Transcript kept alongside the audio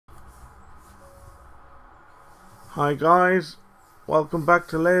Hi guys, welcome back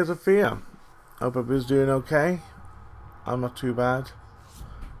to Layers of Fear. Hope everybody's doing okay. I'm not too bad.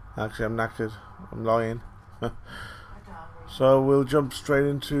 Actually, I'm knackered. I'm lying. So we'll jump straight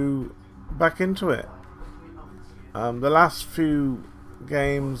back into it. The last few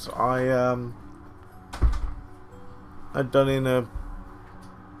games I had done in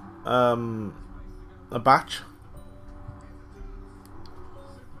a batch.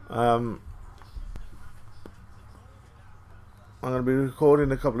 I'm going to be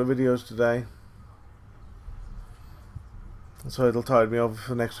recording a couple of videos today, so it'll tide me over for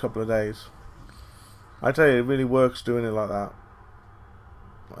the next couple of days. I tell you, it really works doing it like that.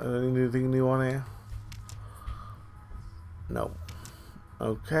 Anything new on here? No.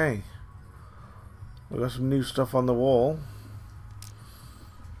 Okay. We've got some new stuff on the wall.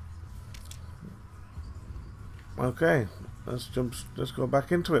 Okay. Let's go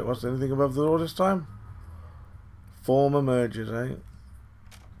back into it. What's anything above the door this time? Form emerges, eh?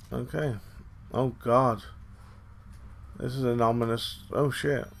 Okay. Oh god. This is an ominous... Oh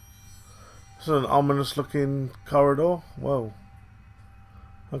shit. This is an ominous looking corridor. Whoa.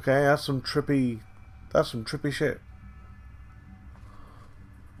 Okay, that's some trippy shit.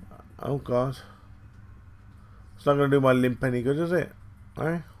 Oh god. It's not gonna do my limp any good, is it?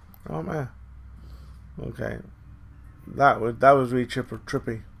 Eh? Oh man. Okay. That was really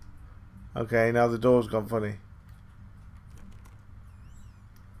trippy. Okay, now the door's gone funny.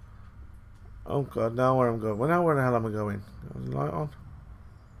 Oh god, now where I'm going? Well, now where the hell am I going? Is the light on?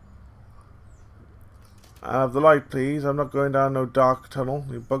 I have the light, please. I'm not going down no dark tunnel.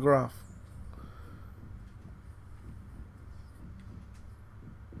 You bugger off.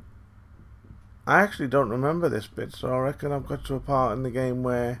 I actually don't remember this bit, so I reckon I've got to a part in the game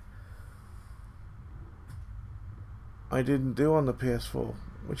where I didn't do on the PS4,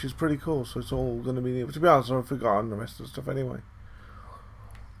 which is pretty cool. So it's all going to be new. But to be honest, I've forgotten the rest of the stuff anyway,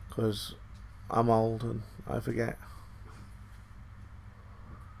 because I'm old and I forget.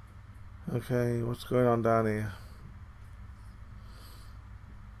 Okay, what's going on down here?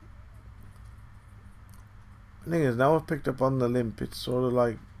 The thing is, now I've picked up on the limp, it's sort of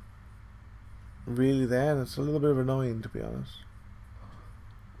like really there, and it's a little bit annoying, to be honest.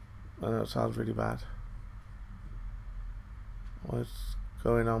 I know it sounds really bad. What's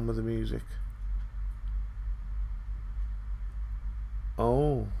going on with the music?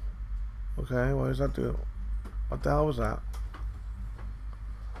 Oh. Okay, why is that doing? What the hell was that?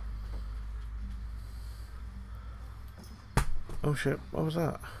 Oh shit, what was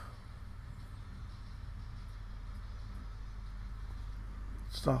that?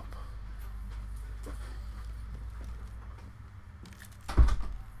 Stop.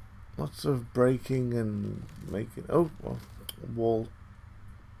 Lots of breaking and making... Oh, well, wall.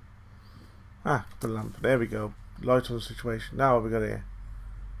 Ah, put a lamp. There we go. Light on the situation. Now what have we got here?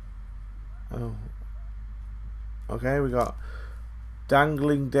 Oh. Okay, we got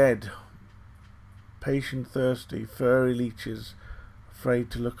dangling dead, patient thirsty, furry leeches,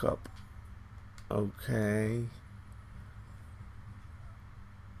 afraid to look up. Okay.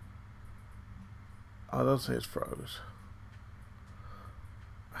 Oh, don't say it's froze.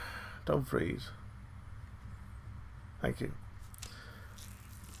 Don't freeze. Thank you.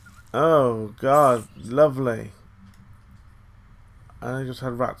 Oh god, lovely. And I just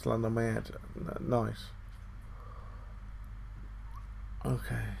had rats land on my head. Nice.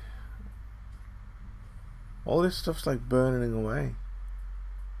 Okay. All this stuff's like burning away.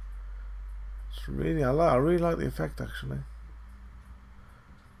 It's really, I really like the effect actually.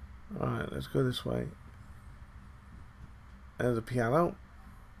 Alright, let's go this way. There's a piano.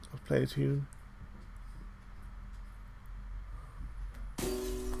 Let's play a tune.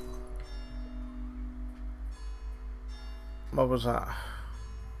 What was that?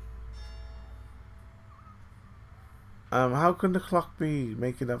 How can the clock be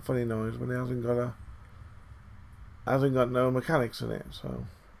making that funny noise when it hasn't got no mechanics in it? So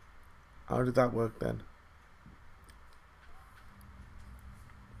how did that work then?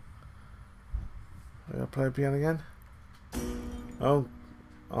 I gotta play a piano again? Oh,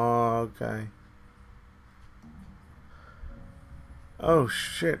 okay. Oh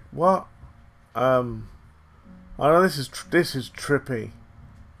shit! What? Oh no, this is trippy.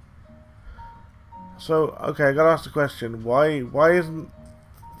 So okay, I gotta ask the question: why isn't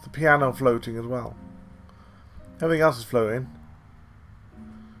the piano floating as well? Everything else is floating,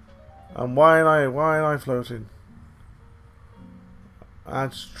 and why am I floating?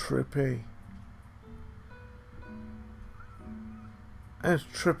 That's trippy. That's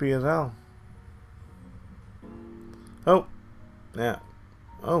trippy as hell. Oh, yeah.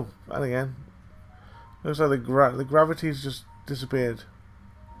 Oh, and again. Looks like the gravity's just disappeared.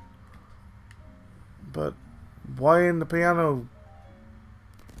 But why in the piano?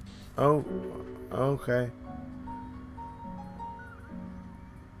 Oh, okay.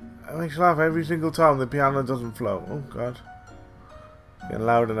 It makes you laugh every single time the piano doesn't flow. Oh god. Getting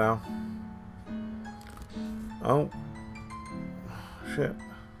louder now. Oh. Shit.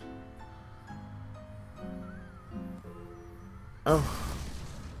 Oh.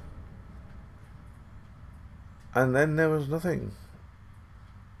 And then there was nothing.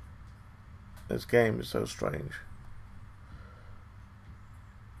 This game is so strange.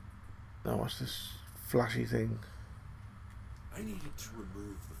 Now what's this flashy thing? I needed to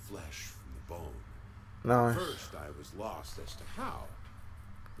remove the flesh from the bone. Nice. First I was lost as to how,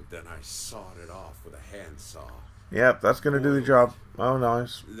 but then I sawed it off with a handsaw. Yep, that's gonna do the job. Oh,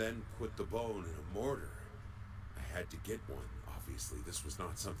 nice. Then put the bone in a mortar. I had to get one. Obviously, this was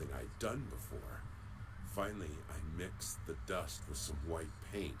not something I'd done before. Finally, I mixed the dust with some white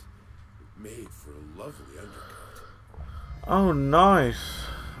paint. It made for a lovely undercoat. Oh, nice.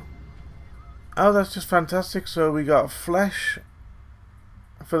 Oh, that's just fantastic. So we got flesh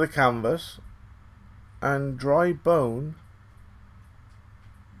for the canvas and dry bone,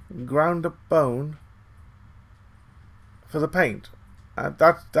 ground up bone for the paint.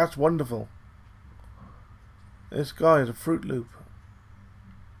 That's wonderful. This guy is a Fruit Loop.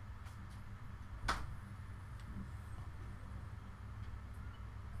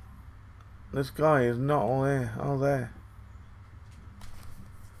 This guy is not all there. All there.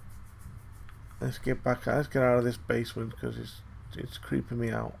 Let's get back. Let's get out of this basement because it's creeping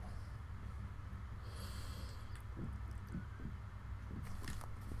me out.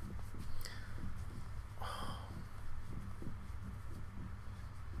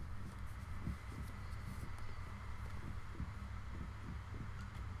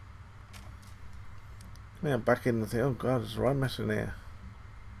 Yeah, back in the thing. Oh god, it's a right mess in here.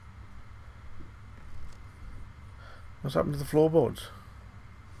 What's happened to the floorboards?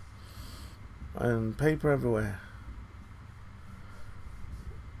 And paper everywhere.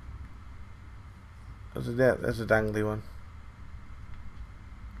 There's a dangly one.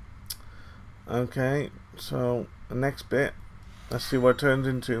 Okay, so the next bit, let's see what it turns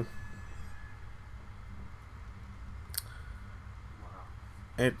into.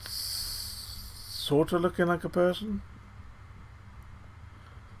 It's sort of looking like a person.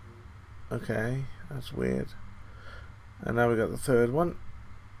 Okay, that's weird. And now we got the third one.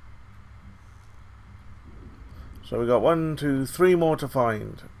 So we got 1, 2, 3 more to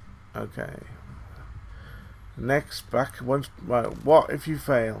find. Okay. Next, back once. Right, what if you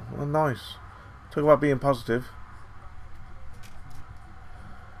fail? Oh, nice. Talk about being positive.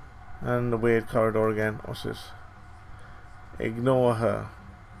 And the weird corridor again. What's this? Ignore her.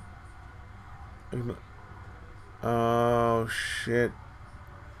 Oh shit.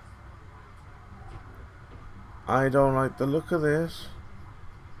 I don't like the look of this.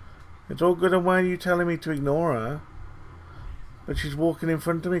 It's all good and well you telling me to ignore her, but she's walking in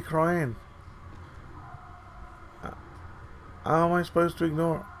front of me crying. How am I supposed to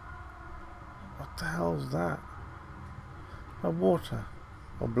ignore her? What the hell is that? That water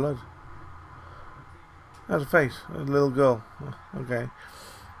or blood? That's a face. That's a little girl. Okay.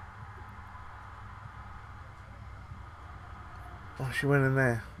 Oh, she went in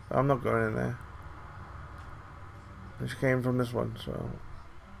there. I'm not going in there. And she came from this one, so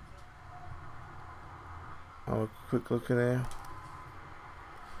I'll have a quick look in here.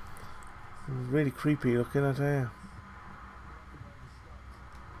 Really creepy looking at her.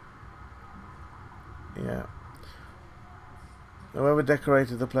 Yeah. Whoever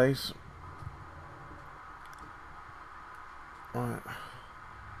decorated the place. Right.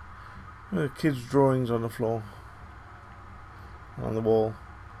 There are kids' drawings on the floor. On the wall.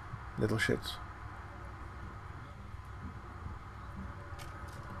 Little shits.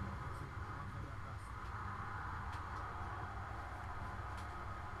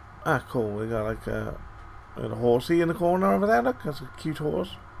 Ah, cool. We got like a horsey in the corner over there. Look, that's a cute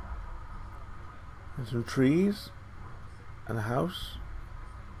horse. And some trees. And a house.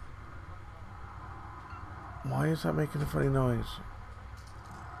 Why is that making a funny noise?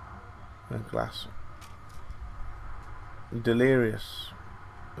 And glass. Delirious.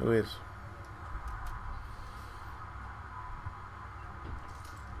 Who is?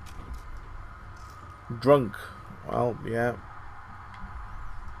 Drunk. Well, yeah.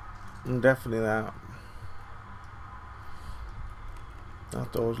 Definitely that.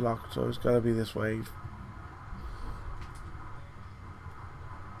 That door's locked, so it's gotta be this way.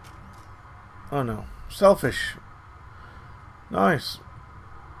 Oh no. Selfish. Nice.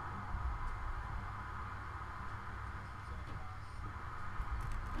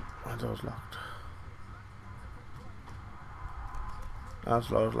 door's locked. That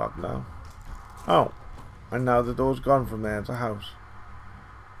floor's locked now. Oh, and now the door's gone from there. It's a house.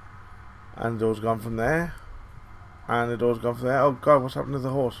 And the door's gone from there. And the door's gone from there. Oh God, what's happened to the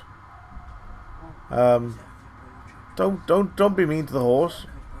horse? Don't be mean to the horse.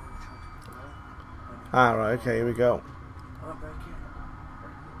 Ah, right, okay, here we go.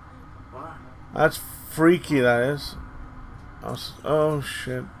 That's freaky, that is. Oh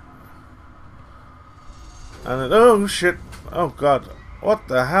shit. And then, oh shit. Oh God. What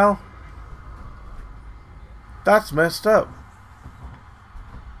the hell? That's messed up.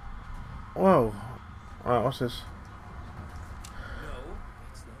 Whoa. Alright, what's this? No,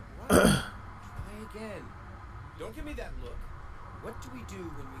 that's not right. Try again. Don't give me that look. What do we do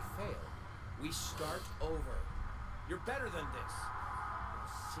when we fail? We start over. You're better than this. Now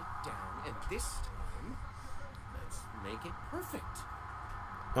sit down, and this time, let's make it perfect.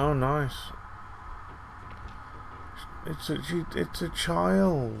 Oh, nice. It's a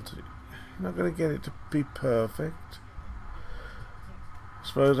child. You're not going to get it to be perfect. I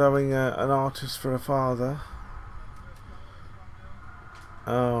suppose having an artist for a father.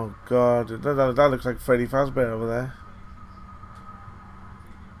 Oh God, that looks like Freddy Fazbear over there.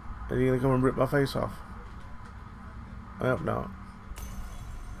 Are you going to come and rip my face off? I hope not.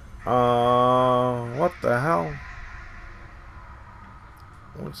 What the hell?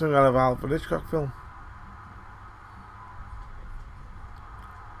 What's some kind of Alfred Hitchcock film?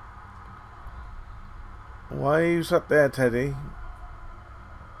 Why are you sat there, Teddy?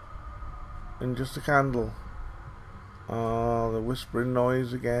 And just a candle. Oh, the whispering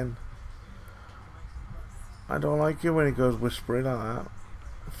noise again. I don't like it when it goes whispering like that.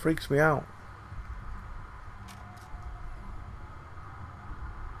 It freaks me out.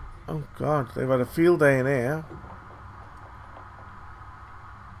 Oh God, they've had a field day in here.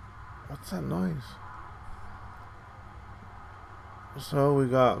 What's that noise? So we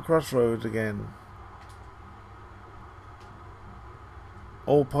got crossroads again.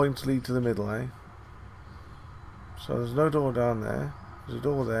 All points lead to the middle, eh? So there's no door down there. There's a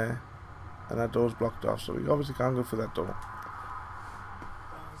door there. And that door's blocked off, so we obviously can't go through that door.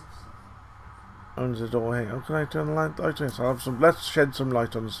 And there's a door here. Oh, can I turn the light on? So I'll have some, let's shed some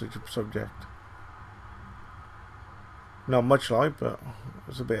light on the subject. Not much light, but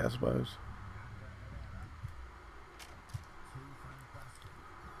it's a bit, I suppose.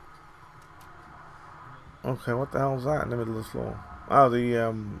 Okay, what the hell's that in the middle of the floor? Oh,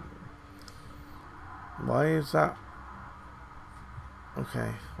 the, why is that?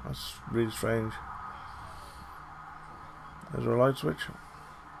 Okay, that's really strange. There's a light switch.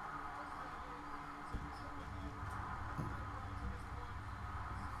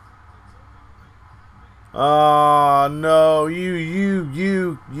 Oh no,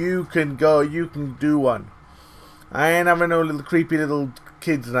 you can go, you can do one. I ain't having no little creepy little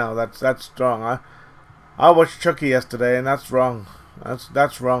kids now. That's strong. I watched Chucky yesterday, and that's wrong.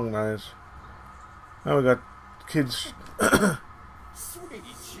 That's wrong, that is. Now we got kids. Sweet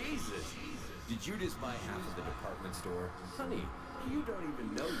Jesus! Did you just buy half of the department store? Honey, you don't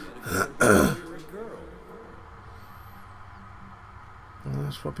even know yet if you're a boy or a girl. Well,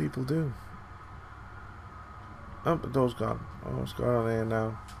 that's what people do. Oh, the door's gone. Oh, what's going on here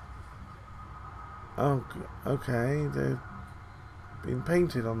now? Oh, okay. They've been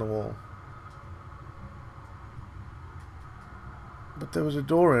painted on the wall. But there was a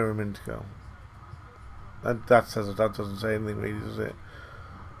door here a minute ago. That doesn't say anything really, does it?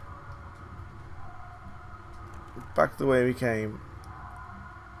 Back the way we came.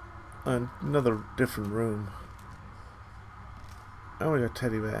 And another different room. Oh, we got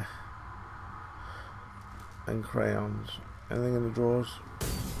teddy bear. And crayons. Anything in the drawers?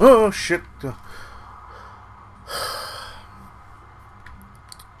 Oh shit!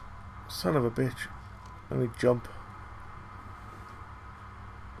 Son of a bitch. Let me jump.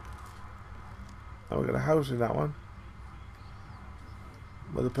 Oh, we got a house in that one.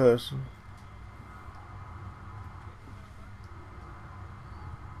 With a person.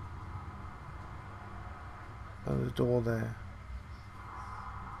 And there's a door there.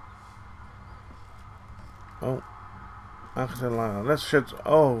 Oh. I can turn the light on. Let's shed.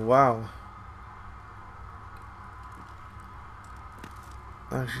 Oh, wow.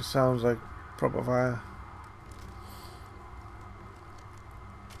 Actually sounds like proper fire.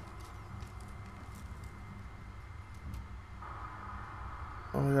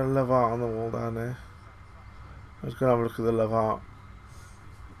 Oh, we got a love heart on the wall down there. Let's go have a look at the love heart.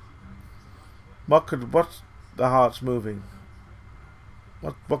 What's the heart's moving?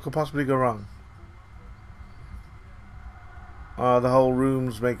 What could possibly go wrong? Oh, the whole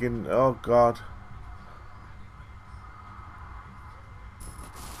room's making... Oh, God.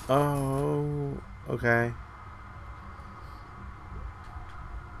 Oh, okay.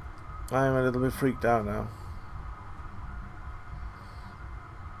 I'm a little bit freaked out now.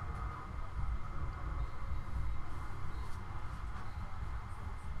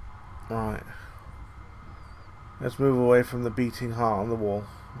 Alright. Let's move away from the beating heart on the wall.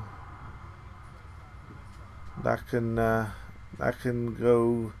 That can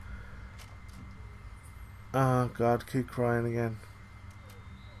go... Oh God, keep crying again.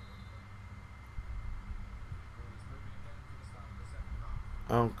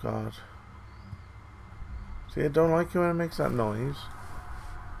 Oh God. See, I don't like it when it makes that noise.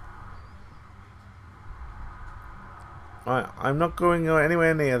 Alright, I'm not going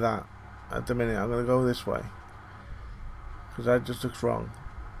anywhere near that at the minute. I'm going to go this way. Because that just looks wrong.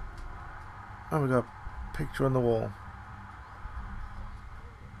 Oh, we got a picture on the wall.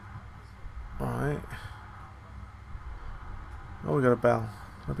 Alright. Oh, we got a bell.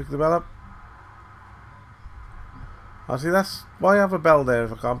 Can I pick the bell up? Oh, see, that's why I have a bell there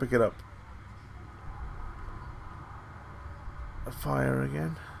if I can't pick it up. A fire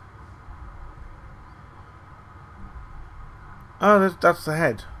again. Oh, that's the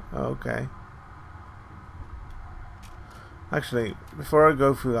head. Oh, okay. Actually, before I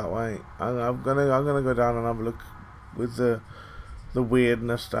go through that way, I'm gonna go down and have a look with the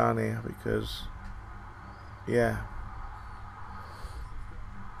weirdness down here, because yeah,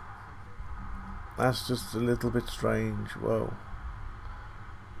 that's just a little bit strange. Whoa.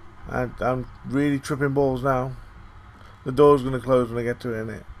 I'm really tripping balls now. The door's gonna close when I get to it,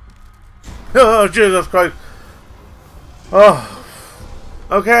 innit? Oh, Jesus Christ! Oh,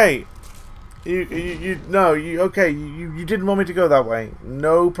 okay. You didn't want me to go that way.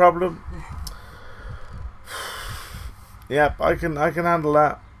 No problem. Yep, I can handle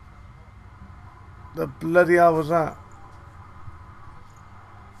that. The bloody hell was that?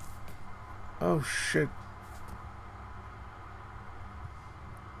 Oh shit.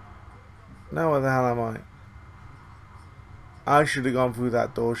 Now where the hell am I? I should have gone through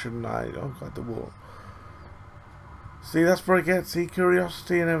that door, shouldn't I? Oh God, the wall. See, that's where I get, see,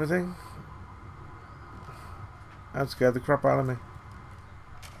 curiosity and everything. That scared the crap out of me.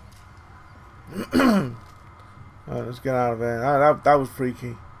 Alright, let's get out of there. That was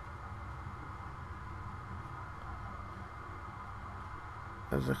freaky.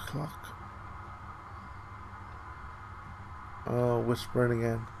 There's a clock. Oh, whispering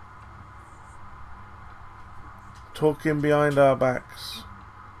again. Talking behind our backs.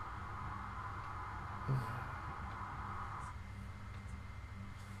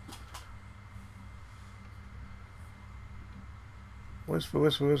 Whisper,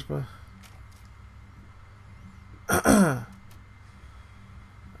 whisper, whisper.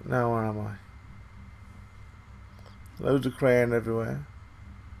 Now where am I? Loads of crayon everywhere.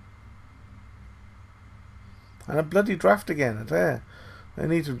 And a bloody draft again, I tell you. They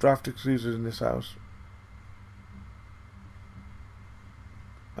need some draft excusers in this house.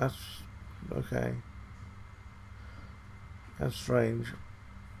 That's okay. That's strange.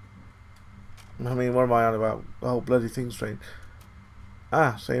 I mean, what am I on about? The whole bloody thing's strange.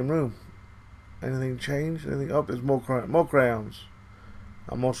 Ah, same room. Anything changed? Anything? Oh, there's more crayons.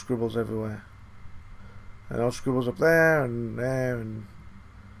 And more scribbles everywhere. And all scribbles up there and there and...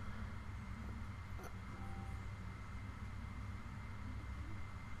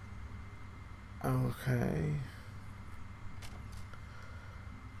 Okay.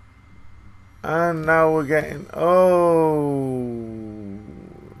 And now we're getting... Oh!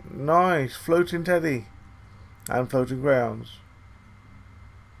 Nice! Floating teddy. And floating crayons.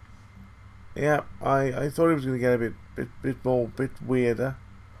 Yeah, I thought it was going to get a bit weirder.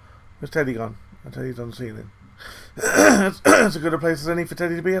 Where's Teddy gone? Teddy's on the ceiling. That's as good a place as any for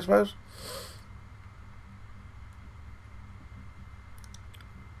Teddy to be, I suppose.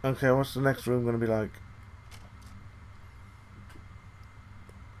 Okay, what's the next room going to be like?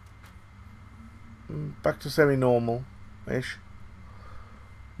 Back to semi-normal-ish.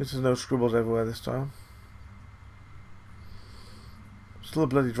 This is no scribbles everywhere this time. Still a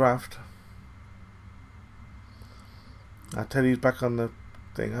bloody draft. Teddy's back on the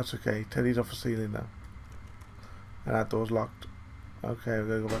thing. That's okay. Teddy's off the ceiling now. And that door's locked. Okay,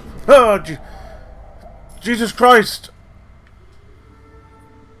 we're going to go back. Oh, Jesus Christ!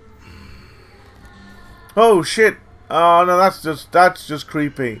 Oh, shit! Oh, no, that's just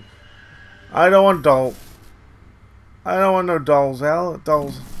creepy. I don't want doll. I don't want no dolls,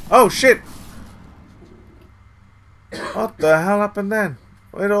 dolls. Oh, shit! What the hell happened then?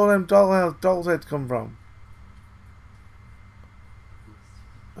 Where'd all them dolls' heads come from?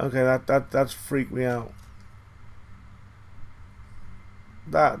 Okay, that's freaked me out.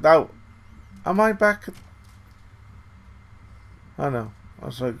 That am I back? I know. I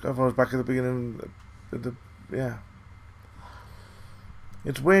was like, if I was back at the beginning, yeah.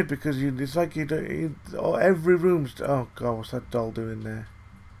 It's weird because it's like every room's. Oh God, what's that doll doing there?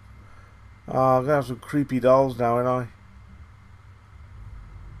 Oh, I'm gonna have some creepy dolls now, ain't I?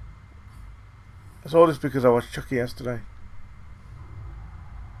 It's all just because I watched Chucky yesterday.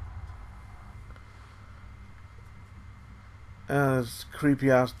 There's creepy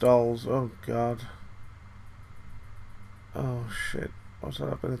ass dolls. Oh God. Oh shit. What's that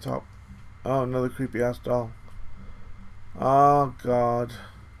up in the top? Oh, another creepy ass doll. Oh God.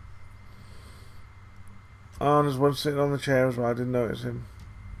 Oh, there's one sitting on the chair as well. I didn't notice him.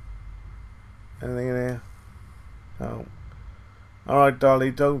 Anything in here? No. Alright,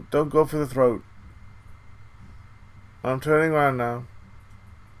 Dolly, don't go for the throat. I'm turning around now.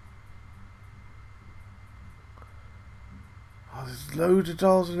 Oh, there's loads of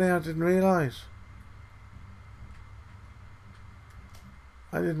dolls in here. I didn't realise.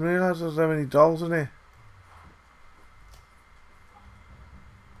 I didn't realise there was so many dolls in here.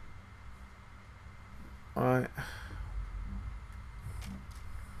 Alright.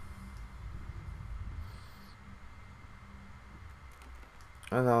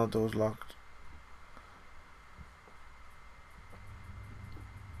 And now the door's locked.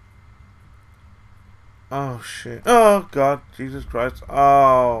 Oh shit. Oh God, Jesus Christ.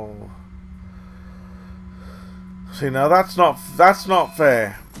 Oh. See, now that's not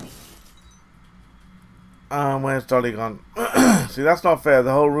fair. Where's Dolly gone? See, that's not fair.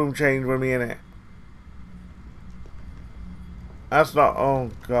 The whole room changed with me in it. That's not.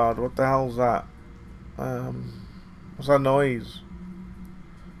 Oh God, what the hell's that? What's that noise?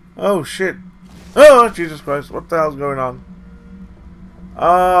 Oh shit! Oh Jesus Christ! What the hell's going on?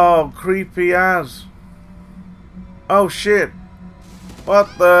 Oh, creepy as. Oh shit!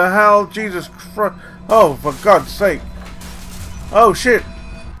 What the hell? Jesus Christ! Oh, for God's sake! Oh shit!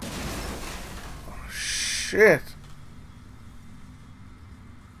 Shit!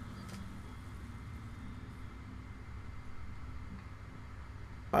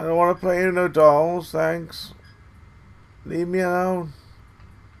 I don't want to play with no dolls, thanks. Leave me alone.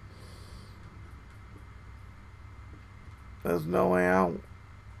 There's no way out.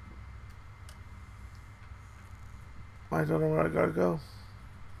 I don't know where I gotta go.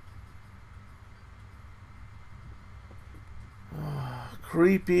 Oh,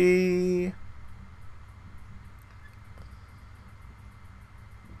 creepy.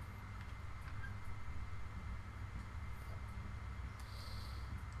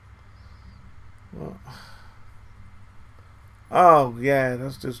 Oh yeah,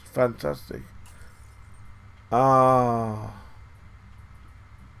 that's just fantastic. Ah.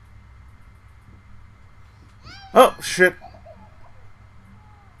 Oh shit.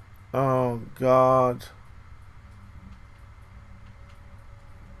 Oh God.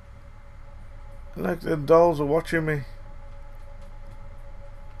 Like the dolls are watching me.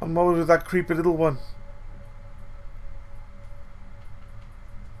 I'm always with that creepy little one.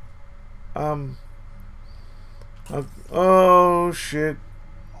 Oh shit.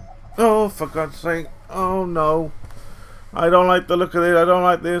 Oh, for God's sake. Oh no. I don't like the look of it. I don't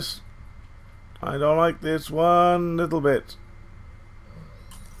like this. I don't like this one little bit.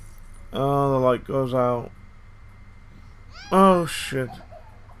 Oh, the light goes out. Oh shit.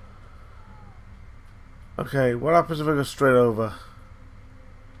 Okay, what happens if I go straight over?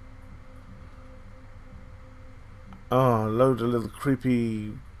 Oh, loads of little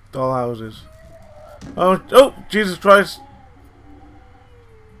creepy doll houses. Oh, Jesus Christ!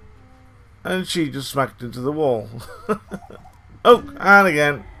 And she just smacked into the wall. Oh, and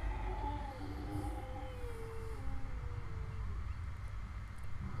again.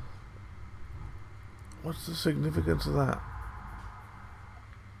 What's the significance of that?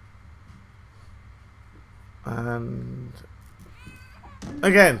 And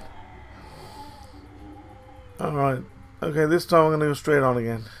again. Alright. Okay, this time I'm going to go straight on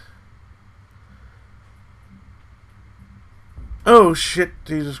again. Oh shit,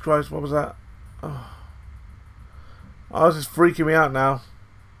 Jesus Christ, what was that? Oh, this is freaking me out now.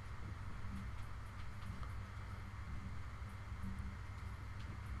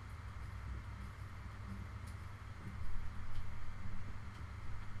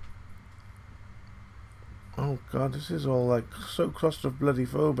 Oh God, this is all like so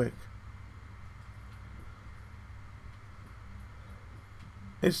claustrophobic.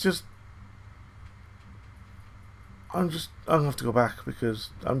 It's just I'm gonna have to go back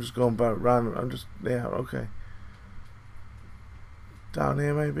because I'm just going about random. I'm just, yeah, okay. Down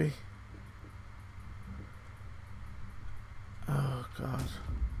here, maybe. Oh, God.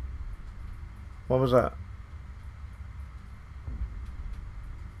 What was that?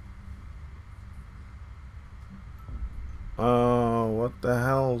 Oh, what the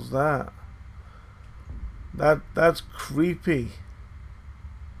hell's that? That's creepy.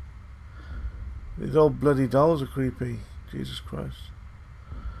 These old bloody dolls are creepy. Jesus Christ.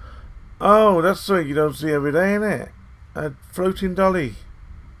 Oh, that's something you don't see every day, innit? A floating dolly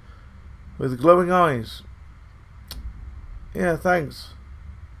with glowing eyes. Yeah, thanks.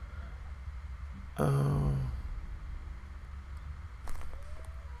 Oh.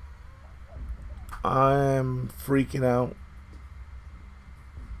 I am freaking out.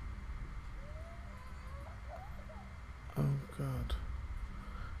 Oh, God.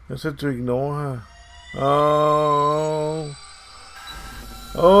 I said to ignore her. Oh.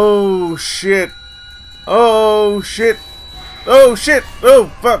 Oh, shit. Oh, shit. Oh, shit. Oh,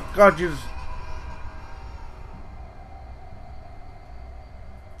 fuck. God, you just...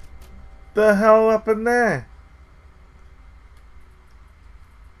 The hell happened there?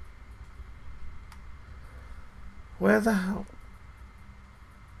 Where the hell?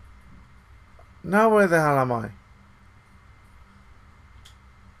 Now where the hell am I?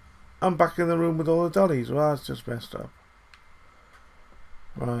 I'm back in the room with all the dollies. Well, that's just messed up.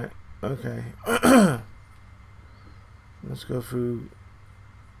 Right, okay. Let's go through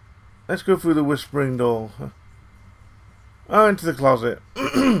the whispering door. Oh, into the closet.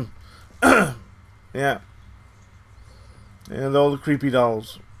 Yeah. And all the creepy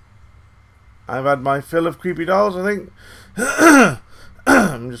dolls. I've had my fill of creepy dolls, I think.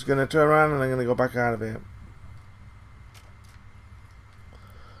 I'm just going to turn around and I'm going to go back out of here.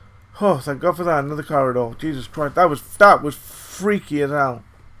 Oh, thank God for that. Another corridor. Jesus Christ. That was freaky as hell.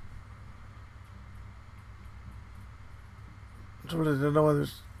 I don't know whether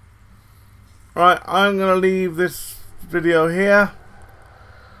it's... Right, I'm going to leave this video here.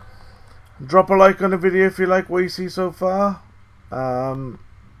 Drop a like on the video if you like what you see so far.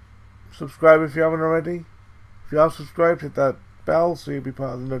 Subscribe if you haven't already. If you are subscribed, hit that bell so you'll be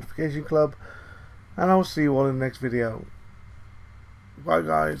part of the notification club. And I'll see you all in the next video. Bye,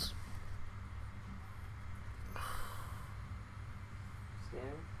 guys.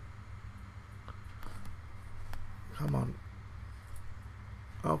 Come on.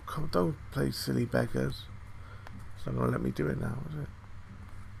 Oh, come, don't play silly beggars. It's not going to let me do it now, is it?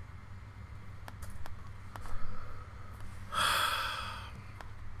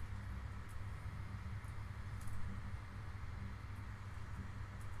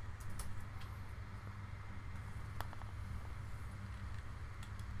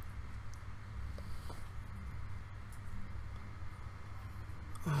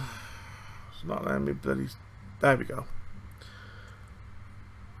 It's not letting me bloody... There we go.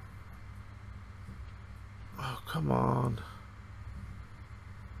 Oh, come on.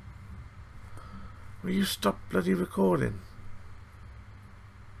 Will you stop bloody recording?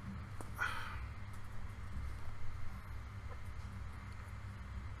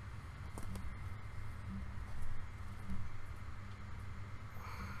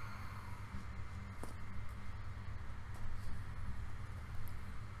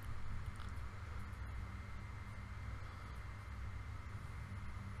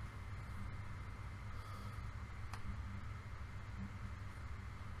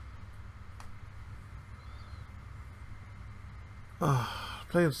 Oh,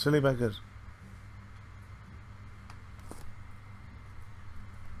 playing silly beggars.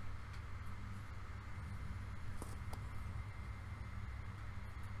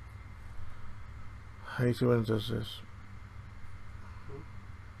 I hate it when it does this.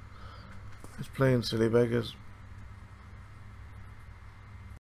 It's playing silly beggars.